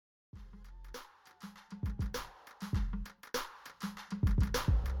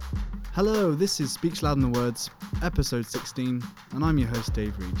Hello, this is Speaks Louder Than Words, episode 16, and I'm your host,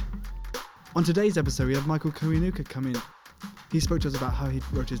 Dave Reed. On today's episode, we have Michael Kiwanuka come in. He spoke to us about how he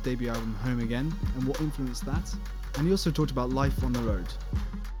wrote his debut album, Home Again, and what influenced that, and he also talked about life on the road.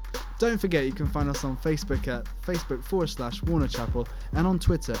 Don't forget, you can find us on Facebook at Facebook.com/Warner Chapel and on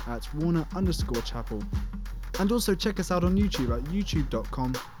Twitter at Warner_Chapel. And also check us out on YouTube at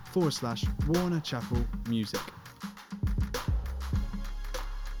YouTube.com/Warner Chapel Music.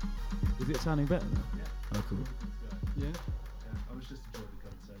 Is it sounding better now? Yeah. Oh, cool. Yeah? I was just enjoying the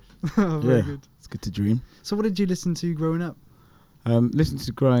conversation. Very good. It's good to dream. So what did you listen to growing up? Listen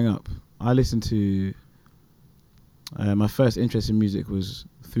to growing up. I listened to... my first interest in music was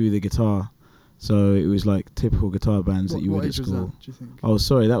through the guitar. So it was like typical guitar bands that you would at school. What age was that, do you think? Oh,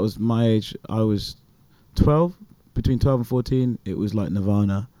 sorry, that was my age. I was 12, between 12 and 14. It was like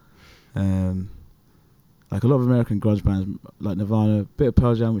Nirvana. Like a lot of American grunge bands, like Nirvana, a bit of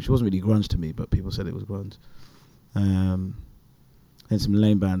Pearl Jam, which wasn't really grunge to me, but people said it was grunge. And some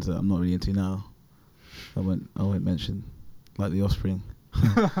lame bands that I'm not really into now. I won't mention, like The Offspring.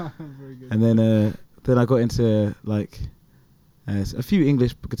 Very good. And then I got into like a few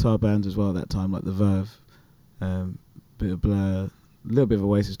English guitar bands as well at that time, like The Verve, bit of Blur, a little bit of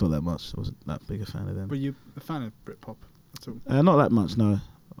Oasis, not that much. I wasn't that big a fan of them. Were you a fan of Britpop at all? Not that much, no.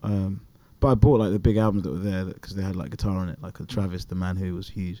 But I bought like the big albums that were there because they had like guitar on it, like Travis, The Man Who was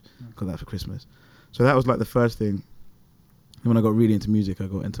huge. Got that for Christmas. So that was like the first thing. And when I got really into music, I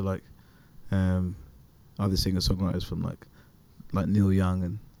got into like other singer-songwriters from like Neil Young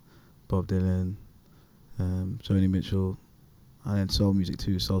and Bob Dylan, Joni Mitchell, and then soul music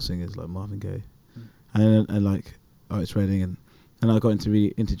too, soul singers like Marvin Gaye, and like Otis Redding, and I got into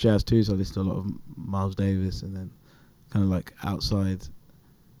jazz too. So I listened to a lot of Miles Davis, and then kind of like outside,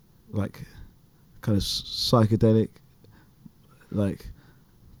 like kind of psychedelic, like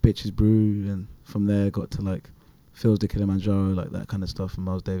Bitches Brew, and from there got to like Phil's the Kilimanjaro, like that kind of stuff from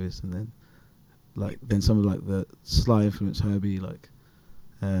Miles Davis, and then some of like the Sly influence Herbie, like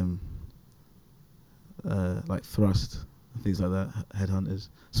Thrust and things like that, Headhunters.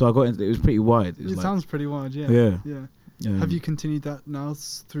 So I got into it was pretty wide. It sounds pretty wide, yeah. Yeah. Have you continued that now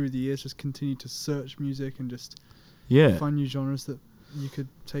through the years? Just continue to search music and just find new genres that you could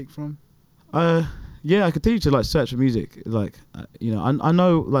take from? Yeah, I continue to like search for music. Like, I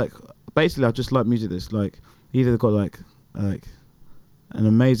know like basically I just like music that's like either got like an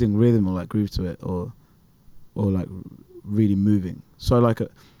amazing rhythm or like groove to it, or like really moving. So like a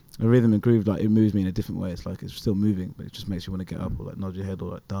rhythm and groove, like it moves me in a different way. It's like it's still moving, but it just makes you want to get up or like nod your head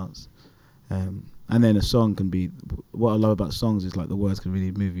or like dance. And then a song can be, what I love about songs is like the words can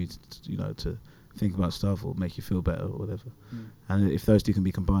really move you to think about stuff or make you feel better or whatever. And if those two can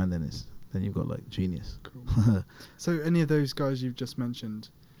be combined, then you've got like genius. Cool. So any of those guys you've just mentioned,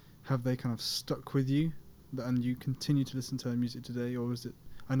 have they kind of stuck with you and you continue to listen to their music today, or is it,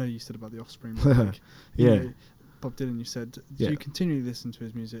 I know you said about The Offspring, but like, Bob Dylan, you said, do you continually listen to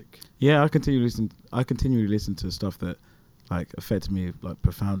his music? Yeah, I continually listen to stuff that like affected me like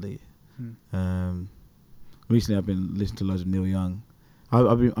profoundly. Recently I've been listening to loads of Neil Young.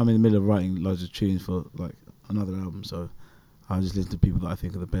 I'm in the middle of writing loads of tunes for like another album, so I just listen to people that I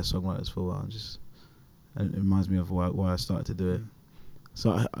think are the best songwriters for a while, and it reminds me of why I started to do it.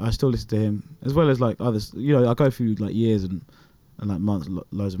 So I still listen to him, as well as like others. I go through like years and like months,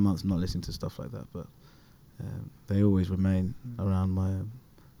 loads of months not listening to stuff like that, but they always remain around my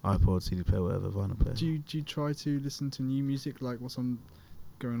iPod, CD player, whatever, vinyl player. Do you try to listen to new music, like what's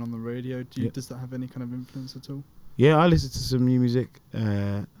going on the radio? Does that have any kind of influence at all? Yeah, I listen to some new music,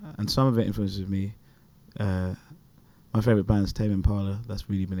 and some of it influences me. My favourite band is Tame Impala. That's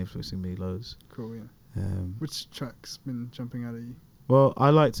really been influencing me loads. Cool, yeah. Which track's been jumping out at you? Well, I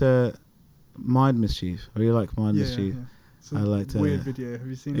liked Mind Mischief. I really like Mind Mischief. Yeah. It's a I liked weird video. Have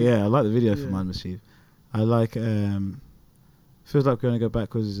you seen it? Yeah, I like the video for Mind Mischief. I like Feels Like We're Gonna Go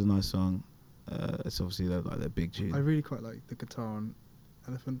Backwards is a nice song. It's obviously like their big tune. I really quite like the guitar on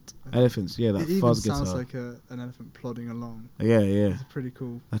Elephant. Elephants, yeah, that fuzz guitar. It even sounds like an elephant plodding along. Yeah. It's pretty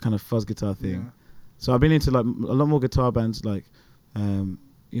cool. That kind of fuzz guitar thing. Yeah. So I've been into like a lot more guitar bands. Like, I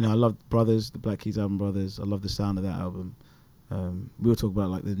love Brothers, the Black Keys album Brothers. I love the sound of that album. We were talking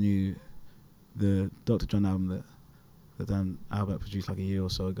about like the Dr. John album that Dan Albert produced like a year or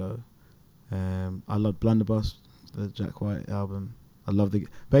so ago. I love Blunderbuss, the Jack White album. I love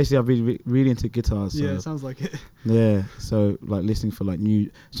basically I've been really into guitars. So yeah, it sounds like it. Yeah, so like listening for like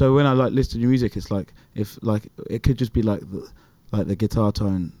new. So when I like listen to new music, it's like if like it could just be like the guitar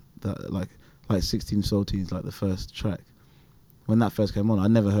tone that like 16 Soul Teens, like the first track. When that first came on, I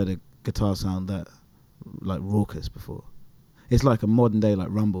never heard a guitar sound that like raucous before. it's like a modern day like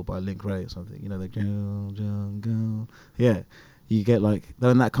Rumble by Link Ray or something. You know, the go. Yeah, you get like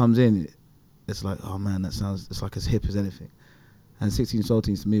when that comes in, it's like, oh man, that sounds, it's like as hip as anything. And 16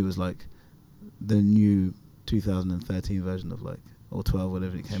 Saltines to me was like the new 2013 version of like, or 12,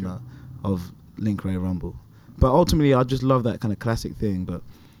 whatever it came out, of Link Ray Rumble. But ultimately, I just love that kind of classic thing. But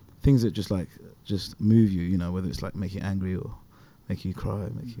things that just move you, you know, whether it's like make you angry or make you cry,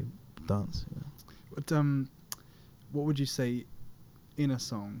 make you dance. You know. What would you say in a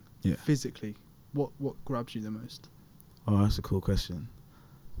song, physically? What grabs you the most? Oh, that's a cool question.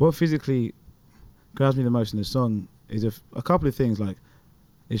 What physically grabs me the most in the song is a couple of things. Like,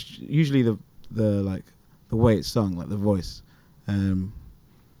 it's usually the way it's sung, like the voice.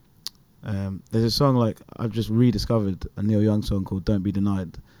 There's a song like I've just rediscovered, a Neil Young song called "Don't Be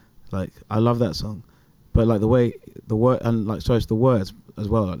Denied." Like, I love that song, but like the way the word, and like, so it's the words as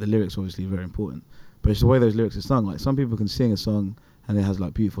well. Like the lyrics, obviously very important, but it's the way those lyrics are sung. Like, some people can sing a song and it has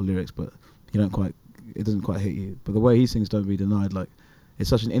like beautiful lyrics, but it doesn't quite hit you. But the way he sings "Don't Be Denied," like, it's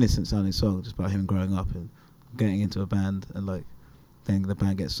such an innocent sounding song, just about him growing up and getting into a band, and like then the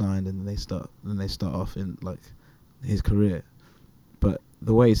band gets signed and they start off in like his career. But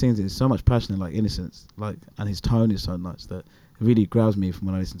the way he sings it is so much passion and like innocence, like, and his tone is so nice that it really grabs me from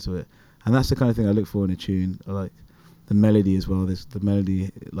when I listen to it. And that's the kind of thing I look for in a tune. Like the melody as well. The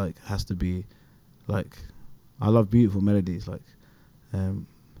melody like has to be like, I love beautiful melodies, like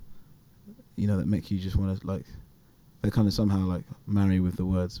you know, that make you just want to like, they kind of somehow like marry with the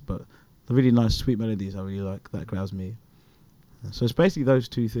words. But the really nice sweet melodies I really like, that grabs me. So it's basically those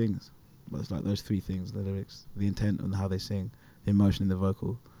two things. But it's like those three things: the lyrics, the intent, and how they sing, the emotion in the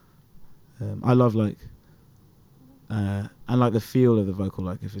vocal. I love like and like the feel of the vocal,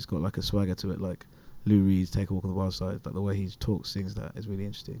 like if it's got like a swagger to it, like Lou Reed's "Take a Walk on the Wild Side," like the way he talks, sings, that is really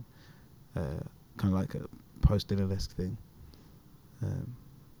interesting. Kind of like a post-Dylan-esque thing.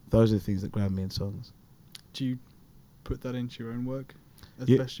 Those are the things that grab me in songs. Do you put that into your own work as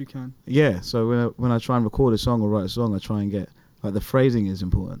best you can? Yeah. So when I try and record a song or write a song, I try and get like the phrasing is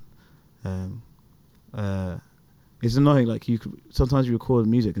important. It's annoying, like sometimes you record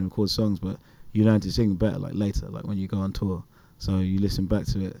music and record songs, but you learn to sing better like later, like when you go on tour. So you listen back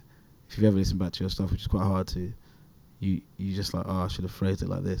to it. If you've ever listened back to your stuff, which is quite hard to, you just like, oh, I should have phrased it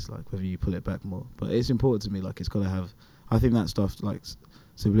like this, like whether you pull it back more. But it's important to me, like it's got to have, I think that stuff like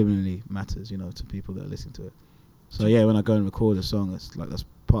subliminally matters, you know, to people that are listening to it. So yeah, when I go and record a song, it's like, that's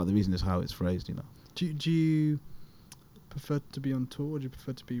part of the reason is how it's phrased, you know. Do you prefer to be on tour, or do you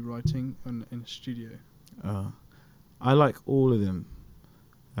prefer to be writing in a studio? I like all of them.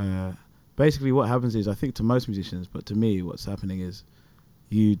 Basically what happens is, I think to most musicians, but to me what's happening is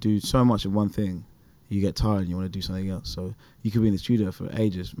you do so much of one thing, you get tired and you want to do something else. So you could be in the studio for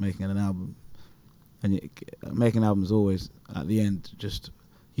ages making an album, and making an album is always at the end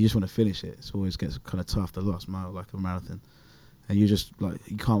you just want to finish it. It always gets kind of tough, the last mile, like a marathon, and you just like,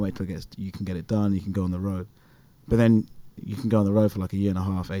 you can't wait till you can get it done, you can go on the road. But then you can go on the road for like a year and a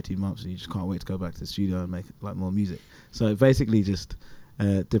half, 18 months, and you just can't wait to go back to the studio and make like more music. So it basically just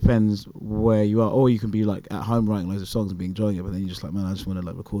depends where you are. Or you can be like at home writing loads of songs and be enjoying it, but then you're just like, man, I just want to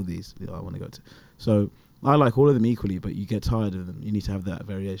like record these. I want to go to. So I like all of them equally, but you get tired of them. You need to have that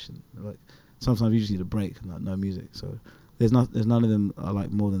variation. Like sometimes you just need a break and like no music. So there's none of them I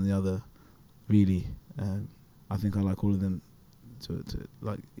like more than the other, really. I think I like all of them to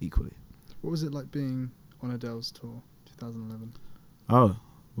like equally. What was it like being on Adele's tour, 2011? Oh,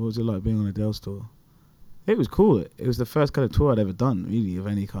 what was it like being on Adele's tour? It was cool. It was the first kind of tour I'd ever done, really, of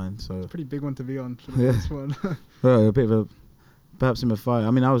any kind. So it's a pretty big one to be on for the first one. Well, a bit of a baptism of fire.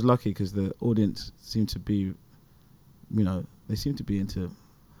 I mean, I was lucky because the audience seemed to be, you know, they seemed to be into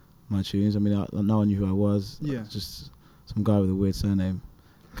my tunes. I mean, no one knew who I was. Yeah. Just some guy with a weird surname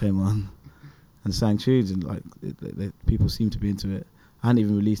came on and sang tunes, and like people seemed to be into it. I hadn't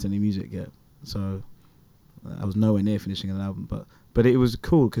even released any music yet, so I was nowhere near finishing an album. But it was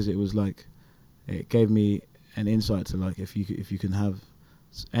cool because it was like, it gave me an insight to like, if you can have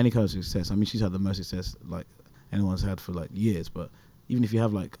any kind of success. I mean, she's had the most success like anyone's had for like years, but even if you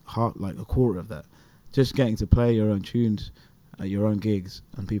have like a quarter of that, just getting to play your own tunes at your own gigs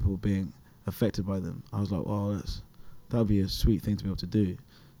and people being affected by them, I was like, wow, that would be a sweet thing to be able to do.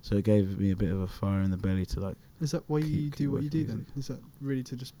 So it gave me a bit of a fire in the belly to like. Is that why you do what you do then? Is that really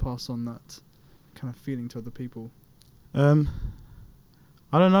to just pass on that kind of feeling to other people?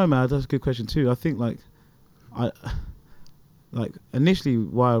 I don't know, man. That's a good question too. I think like initially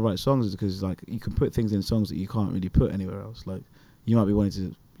why I write songs is because like you can put things in songs that you can't really put anywhere else. Like you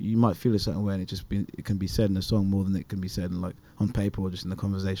might feel a certain way, and it can be said in a song more than it can be said in like on paper or just in the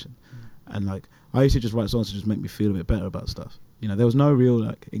conversation. and like I used to just write songs to just make me feel a bit better about stuff. You know, there was no real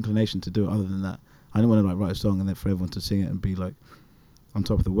like inclination to do it other than that. I didn't want to like write a song and then for everyone to sing it and be like on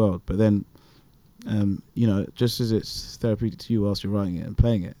top of the world. But then, you know, just as it's therapeutic to you whilst you're writing it and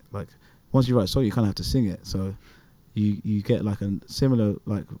playing it, like once you write a song, you kind of have to sing it. So you get like a similar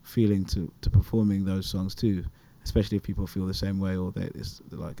like feeling to performing those songs too, especially if people feel the same way or they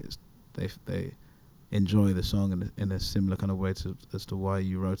enjoy the song in a similar kind of way as to why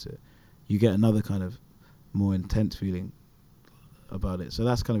you wrote it. You get another kind of more intense feeling about it. So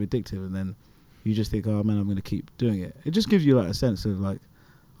that's kind of addictive, and then you just think, oh man, I'm going to keep doing it. It just gives you like a sense of like,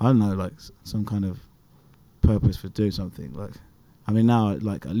 I don't know, like some kind of purpose for doing something. Like, I mean now,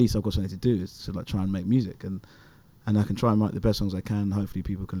 like at least I've got something to do is to like try and make music, and I can try and write the best songs I can. Hopefully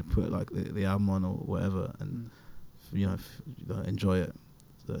people can put like the album on or whatever, and you know, enjoy it.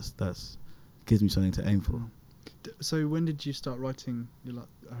 That's gives me something to aim for. So when did you start writing your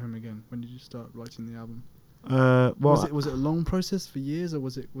Home Again? When did you start writing the album? Well, was it a long process for years, or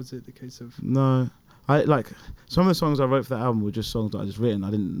was it the case of? No, I like some of the songs I wrote for that album were just songs that I just written.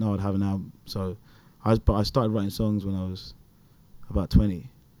 I didn't know I'd have an album, so I started writing songs when I was about 20,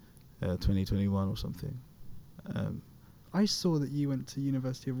 21 or something. I saw that you went to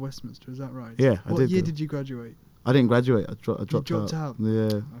University of Westminster. Is that right? Yeah, I did. What year did you graduate? I didn't graduate. I dropped out.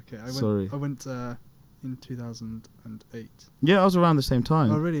 Yeah. Okay. I went in 2008. Yeah, I was around the same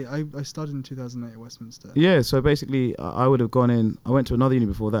time. Oh, really? I started in 2008 at Westminster. Yeah, so basically I would have gone in. I went to another uni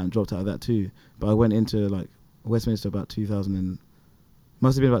before that and dropped out of that too. But I went into like Westminster about 2000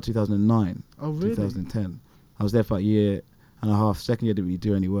 must have been about 2009. Oh, really? 2010. I was there for a year and a half. Second year didn't really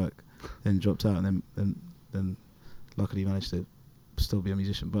do any work, then dropped out, and then luckily managed to still be a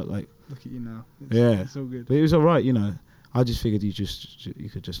musician. But like, look at you now. It's all good. But it was all right, you know. I just figured you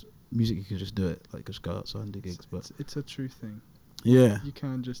could just do it, like just go outside and do gigs. But it's a true thing. Yeah, you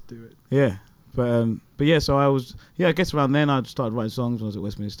can just do it. Yeah, but yeah. So I guess around then I started writing songs when I was at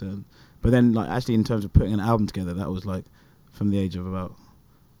Westminster. But then like actually in terms of putting an album together, that was like from the age of about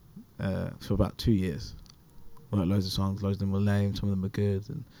for about 2 years. I wrote loads of songs. Loads of them were lame. Some of them were good,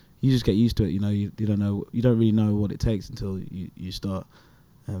 and you just get used to it. You know, you don't really know what it takes until you start.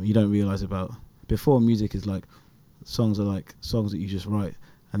 You don't realize before music is like songs that you just write,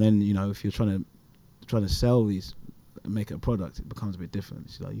 and then you know if you're trying to sell these, make it a product, it becomes a bit different.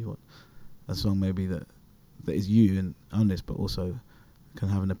 It's like you want a song maybe that is you and honest, but also can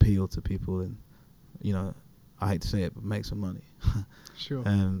have an appeal to people, and you know, I hate to say it, but make some money. Sure.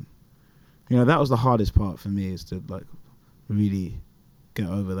 You know, that was the hardest part for me, is to like really get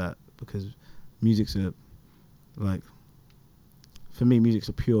over that, because music's a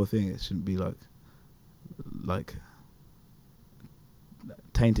pure thing. It shouldn't be like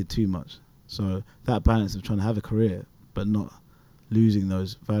tainted too much. So that balance of trying to have a career but not losing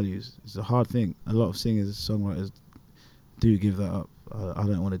those values is a hard thing. A lot of singers, songwriters do give that up. I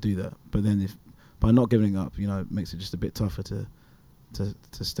don't want to do that. But then by not giving up, you know, it makes it just a bit tougher to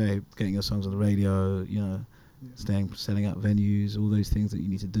stay getting your songs on the radio, you know, selling out venues, all those things that you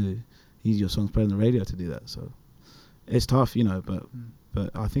need to do. You need your songs played on the radio to do that. So it's tough, you know, but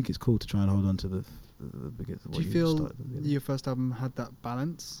I think it's cool to try and hold on to the biggest. Do you feel your first album had that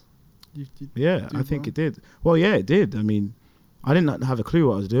balance? Yeah, I think it did. Well, yeah, it did. I mean, I didn't have a clue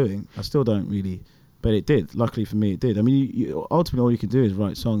what I was doing. I still don't really, but it did. Luckily for me, it did. I mean, ultimately all you can do is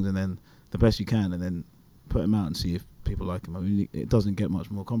write songs and then the best you can, and then put them out and see if people like them. I mean, it doesn't get much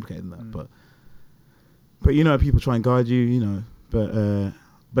more complicated than that. But you know, people try and guide you, you know.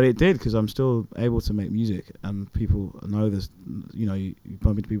 But it did, because I'm still able to make music, and people know this. You know, you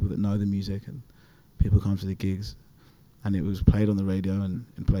bump into people that know the music, and people come to the gigs, and it was played on the radio and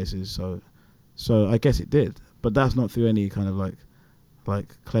in places. So I guess it did, but that's not through any kind of like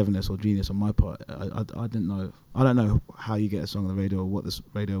cleverness or genius on my part. I didn't know. I don't know how you get a song on the radio or what the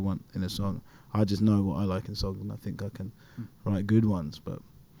radio want in a song. I just know what I like in songs, and I think I can write good ones. But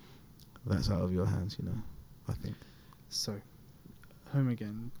that's out of your hands, you know, I think. So, Home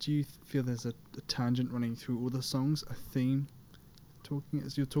Again. Do you feel there's a tangent running through all the songs, a theme?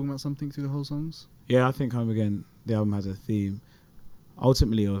 You're talking about something through the whole songs? Yeah, I think Home Again, the album has a theme,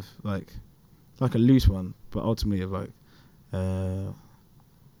 ultimately of like a loose one, but ultimately of like, I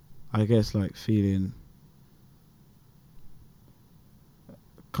guess like feeling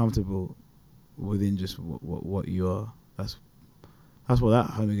comfortable within just what you are. That's what that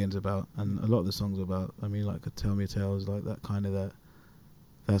Home Again's about, and a lot of the songs are about. I mean, like Tell Me a Tale is like that kind of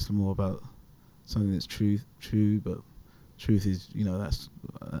that's more about something that's true, but truth is, you know, that's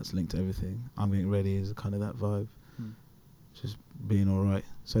linked to everything. I'm Getting Ready is kind of that vibe, just being alright.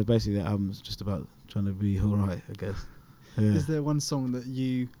 So basically that album's just about trying to be alright, I guess. Yeah. Is there one song that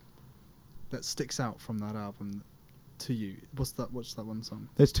you that sticks out from that album to you? What's that one song?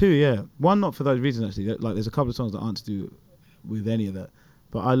 There's two, yeah. One not for those reasons actually. Like there's a couple of songs that aren't to do with any of that,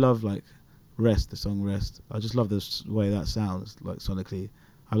 but I love like Rest, the song Rest. I just love the way that sounds like sonically.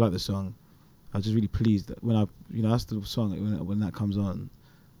 I like the song. I was just really pleased that when that's the song when that comes on,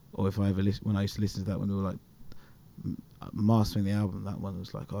 or if I ever when I used to listen to that when we were like mastering the album, that one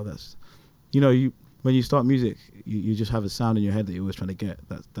was like, oh, that's, when you start music, you just have a sound in your head that you're always trying to get.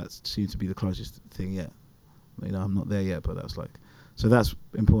 That seems to be the closest thing yet. I'm not there yet, but that's like, so that's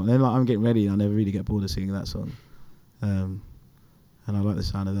important. Then like I'm getting ready, and I never really get bored of singing that song, and I like the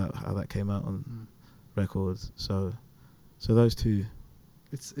sound of that, how that came out on records. So those two.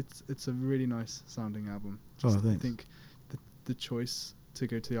 It's a really nice sounding album. Thanks. I think the choice to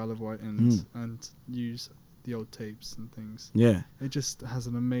go to the Isle of Wight and use the old tapes and things. Yeah. It just has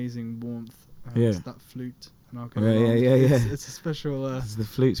an amazing warmth. Yeah. That flute. And I'll go Yeah. It's a special. It's the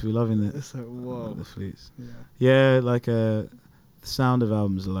flutes we love in it. It's like, whoa. The flutes. Yeah. Yeah, like the sound of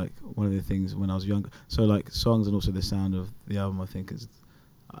albums are like one of the things when I was younger. So like songs and also the sound of the album, I think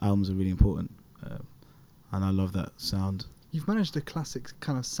albums are really important, and I love that sound. You've managed a classic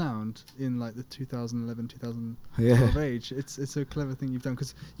kind of sound in like the 2011, 2012 age. It's a clever thing you've done,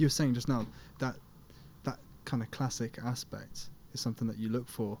 because you were saying just now that kind of classic aspect is something that you look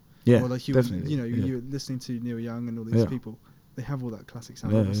for. Yeah, or like definitely. You're listening to Neil Young and all these people. They have all that classic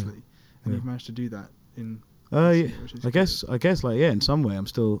sound, obviously, and you've managed to do that in. I guess like in some way I'm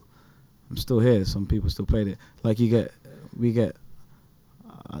still here. Some people still played it. Like we get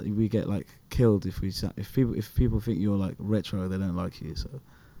like killed if people think you're like retro, they don't like you. So,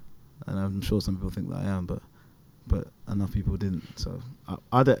 and I'm sure some people think that I am, but enough people didn't. So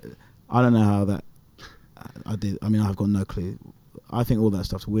I don't know how that I did. I mean, I've got no clue. I think all that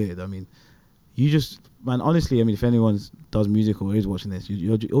stuff's weird. I mean, honestly, I mean, if anyone does music or is watching this,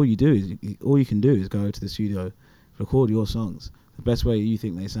 all you can do is go to the studio, record your songs the best way you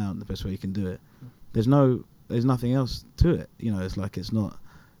think they sound, the best way you can do it. There's nothing else to it. It's like, it's not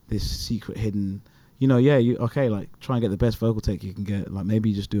this secret hidden, like try and get the best vocal take you can get. Like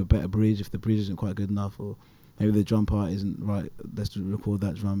maybe just do a better bridge if the bridge isn't quite good enough, or maybe the drum part isn't right. Let's record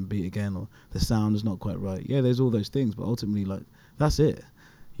that drum beat again, or the sound is not quite right. Yeah, there's all those things, but ultimately, like, that's it.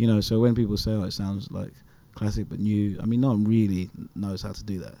 So when people say, oh, it sounds like classic but new, I mean, no one really knows how to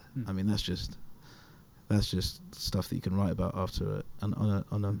do that. I mean, that's just stuff that you can write about after on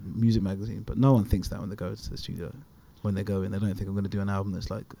a music magazine. But no one thinks that when they go to the studio. When they go in, they don't think I'm going to do an album that's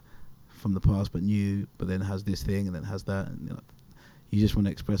like from the past but new, but then has this thing and then has that. And you just want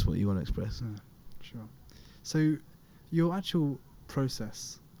to express what you want to express. Yeah, sure. So your actual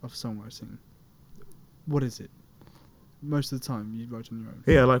process of songwriting, what is it? Most of the time you write on your own?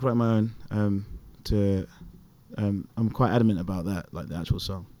 Yeah, I like writing my own. I'm quite adamant about that, like the actual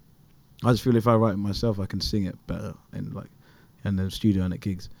song. I just feel if I write it myself, I can sing it better in the studio and at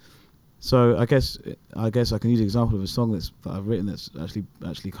gigs. So I guess I can use an example of a song that I've written that's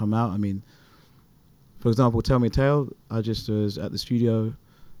actually come out. I mean, for example, Tell Me a Tale. I just was at the studio.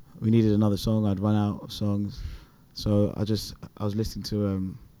 We needed another song. I'd run out of songs, so I was listening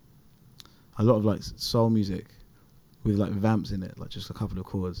to a lot of like soul music with like vamps in it, like just a couple of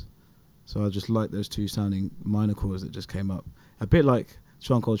chords. So I just like those two sounding minor chords that just came up, a bit like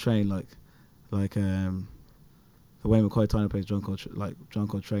John Coltrane, like the way McCoy Tyner plays John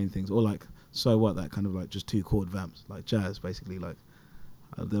Coltrane things, or like So What, that kind of like just two chord vamps, like jazz basically. Like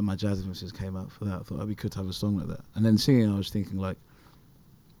then my jazz influences came out for that. I thought it'd be good to have a song like that. And then singing, I was thinking like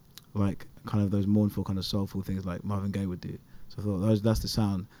kind of those mournful kind of soulful things like Marvin Gaye would do. So I thought that's the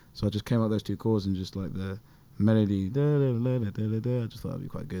sound. So I just came up with those two chords and just like the melody, da, da, da, da, da, da, da, I just thought that'd be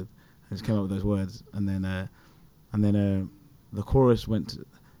quite good. I just came up with those words, and then the chorus went to,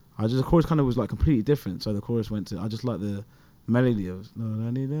 the chorus kind of was like completely different. So the chorus went to, I just like the melody of,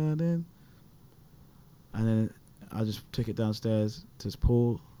 and then I just took it downstairs to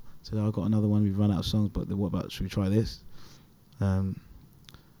Paul, said, I've got another one, we've run out of songs, but what about, should we try this? And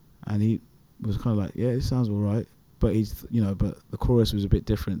he was kind of like, yeah, it sounds all right, but but the chorus was a bit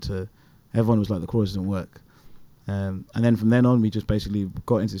different to, everyone was like, the chorus doesn't work. And then from then on, we just basically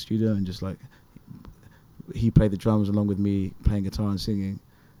got into the studio and just like, he played the drums along with me playing guitar and singing,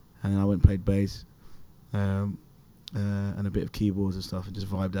 and then I went and played bass, and a bit of keyboards and stuff, and just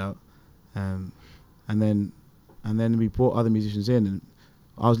vibed out. And then we brought other musicians in, and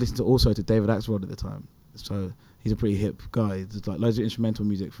I was listening to David Axelrod at the time. So he's a pretty hip guy. There's like loads of instrumental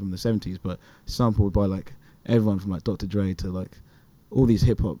music from the 70s, but sampled by like everyone from like Dr. Dre to like all these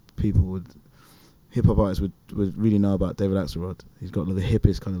hip hop artists would really know about David Axelrod. He's got like the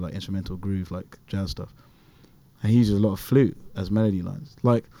hippest kind of like instrumental groove, like jazz stuff. And he uses a lot of flute as melody lines.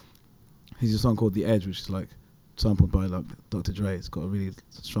 Like, He's a song called The Edge, which is like sampled by like Dr. Dre. It's got a really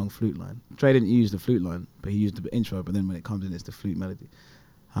strong flute line. Dre didn't use the flute line, but he used the intro. But then when it comes in, it's the flute melody.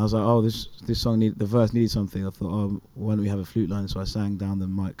 I was like, oh, this song the verse needed something. I thought, oh, why don't we have a flute line? So I sang down the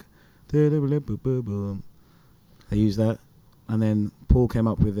mic. They used that, and then Paul came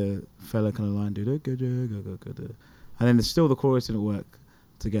up with a fella kind of line, and then still the chorus didn't work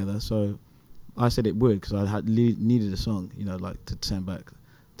together. So I said it would because I needed a song, like to send back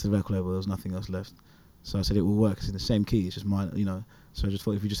to the record label. There was nothing else left, so I said it will work. It's in the same key. It's just mine, So I just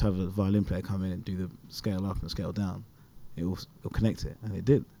thought if you just have a violin player come in and do the scale up and scale down, it'll connect it, and it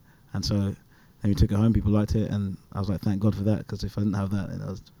did. And so then we took it home. People liked it, and I was like, thank God for that, because if I didn't have that, then I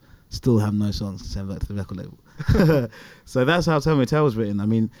was still have no songs to send back to the record label. So that's how Tell Me Tell was written. I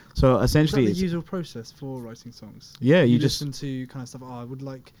mean, so essentially, is that the usual process for writing songs? Yeah, you just listen to kind of stuff. Oh, I would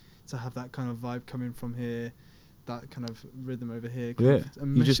like to have that kind of vibe coming from here, that kind of rhythm over here.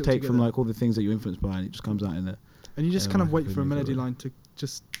 You just take from like all the things that you're influenced by, and it just comes out in a. And you just kind of wait for a melody line to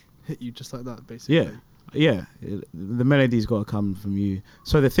just hit you just like that, basically. Yeah, the melody's got to come from you.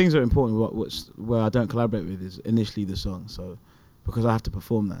 So the things that are important, where I don't collaborate with, is initially the song. So because I have to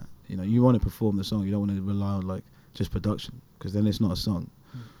perform that, you want to perform the song. You don't want to rely on like just production, because then it's not a song.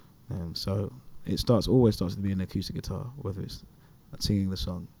 So it always starts to be an acoustic guitar, whether it's singing the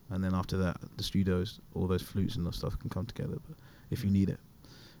song, and then after that, the studios, all those flutes and stuff can come together. But if you need it,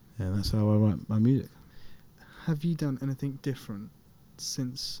 and that's how I write my music. Have you done anything different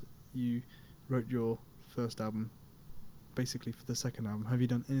since you wrote your first album, basically for the second album? Have you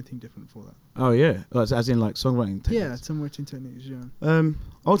done anything different for that? Oh yeah, as in like songwriting techniques? Yeah, songwriting techniques, yeah.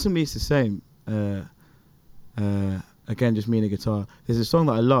 Ultimately it's the same. Again, just me and a guitar. There's a song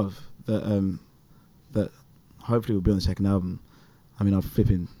that I love that hopefully will be on the second album. I mean, I'll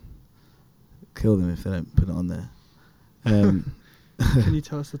flipping kill them if they don't put it on there. Can you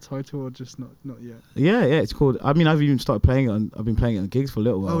tell us the title, or just not yet? Yeah, it's called. I mean, I've even started playing it on. I've been playing it on gigs for a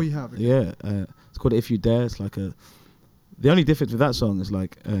little while. Oh, you have? Okay. Yeah, it's called If You Dare. It's like the only difference with that song is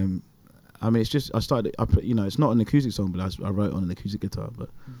like, I mean, it's just it's not an acoustic song, but I wrote on an acoustic guitar. But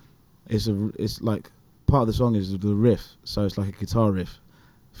it's like part of the song is the riff, so it's like a guitar riff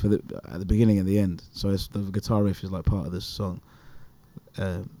at the beginning and the end. So the guitar riff is like part of this song,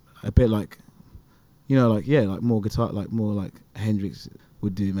 a bit like. Like more guitar, like more like Hendrix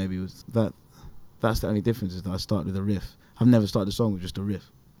would do maybe with that. That's the only difference, is that I start with a riff. I've never started a song with just a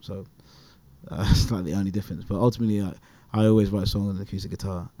riff. So that's like the only difference. But ultimately, I always write a song on an acoustic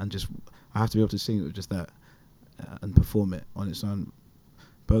guitar, and I have to be able to sing it with just that and perform it on its own.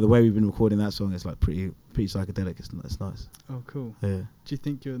 But the way we've been recording that song is like pretty psychedelic. It's nice. Oh, cool. Yeah. Do you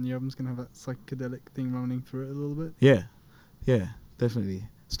think your new album's gonna have that psychedelic thing running through it a little bit? Yeah, definitely.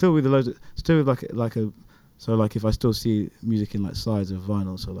 Still with like if I still see music in like sides of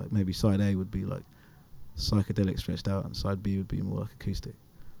vinyl, so like maybe side A would be like psychedelic stretched out, and side B would be more like acoustic.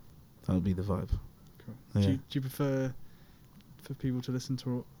 That would be the vibe. Cool. Yeah. Do you prefer for people to listen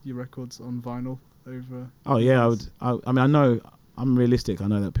to your records on vinyl over? Oh yeah, I would. I mean, I know I'm realistic. I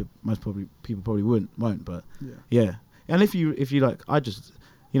know that people probably won't, but yeah. And if you like, I just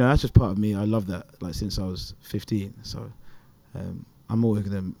that's just part of me. I love that, like since I was 15. So I'm always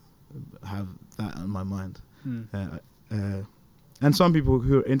gonna have that on my mind. And some people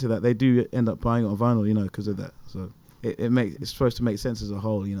who are into that, they do end up buying it on vinyl, because of that. So it's supposed to make sense as a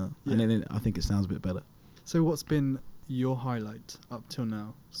whole, and then I think it sounds a bit better. So what's been your highlight up till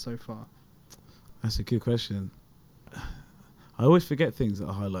now so far? That's a good question. I always forget things that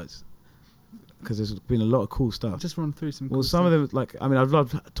are highlights, because there's been a lot of cool stuff. Just run through some. Well, some of them, like, I mean, I've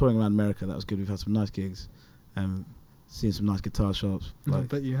loved touring around America. That was good. We've had some nice gigs. Seen some nice guitar shops. I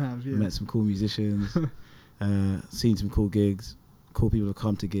bet you have, yeah. Met some cool musicians. Seen some cool gigs. Cool people have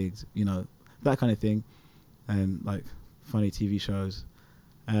come to gigs, that kind of thing. And like funny TV shows.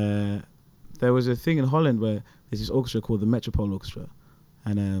 There was a thing in Holland where there's this orchestra called the Metropole Orchestra.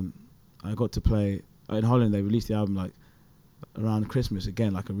 And I got to play in Holland. They released the album like around Christmas,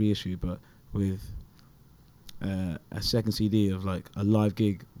 again, like a reissue, but with a second CD of like a live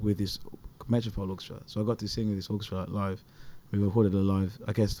gig with this Metropole Orchestra. So I got to sing with this orchestra like live. We recorded a live,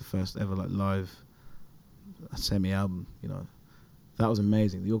 I guess the first ever like live semi-album, That was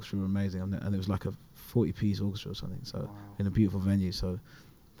amazing. The orchestra were amazing, and it was like a 40-piece orchestra or something, so wow. In a beautiful venue. So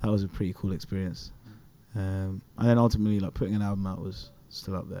that was a pretty cool experience. And then ultimately, like, putting an album out was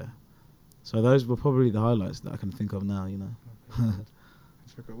still up there. So those were probably the highlights that I can think of now,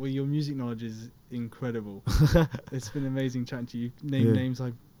 Okay. Well, your music knowledge is incredible. It's been amazing chatting to you. Names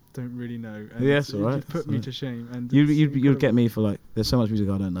I don't really know. And yes, all right. You've put me to shame. And you'd get me for like, there's so much music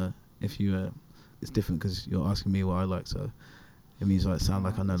I don't know. If you, it's different because you're asking me what I like. So it means like sound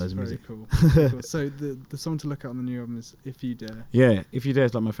like I know loads of music. Cool. Cool. So the song to look at on the new album is If You Dare. Yeah, If You Dare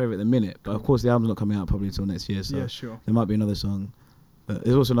is like my favourite at the minute, but of course the album's not coming out probably until next year, so Yeah, sure. there might be another song.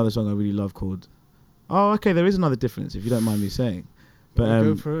 There's also another song I really love called, there is another difference, if you don't mind me saying. But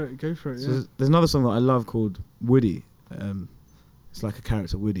go for it, so yeah. there's another song that I love called Woody. It's like a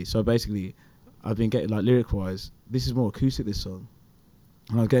character, Woody. So basically, I've been getting, like, lyric-wise, this is more acoustic, this song.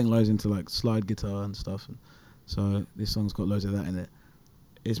 And I was getting loads into, like, slide guitar and stuff. And so this song's got loads of that in it.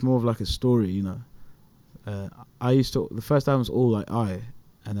 It's more of like a story, you know. The first album was all like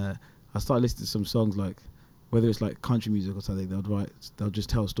and I started listening to some songs, like, whether it's like country music or something, they'll just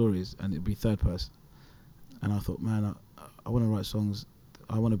tell stories and it'd be third person. And I thought, man, I want to write songs.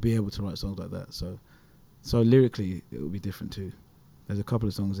 I want to be able to write songs like that. So lyrically, it will be different too. There's a couple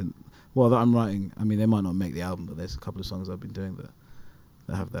of songs that I'm writing. I mean, they might not make the album, but there's a couple of songs I've been doing that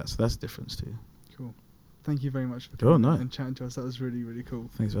have that. So that's the difference too. Cool. Thank you very much for coming and chatting to us. That was really, really cool.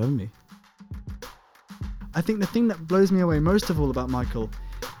 Thanks for having me. I think the thing that blows me away most of all about Michael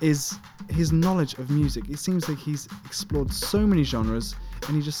is his knowledge of music. It seems like he's explored so many genres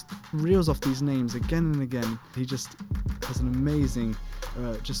and he just reels off these names again and again. He just has an amazing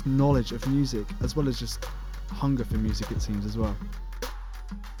just knowledge of music, as well as just hunger for music, it seems, as well.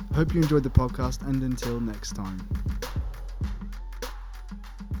 I hope you enjoyed the podcast, and until next time.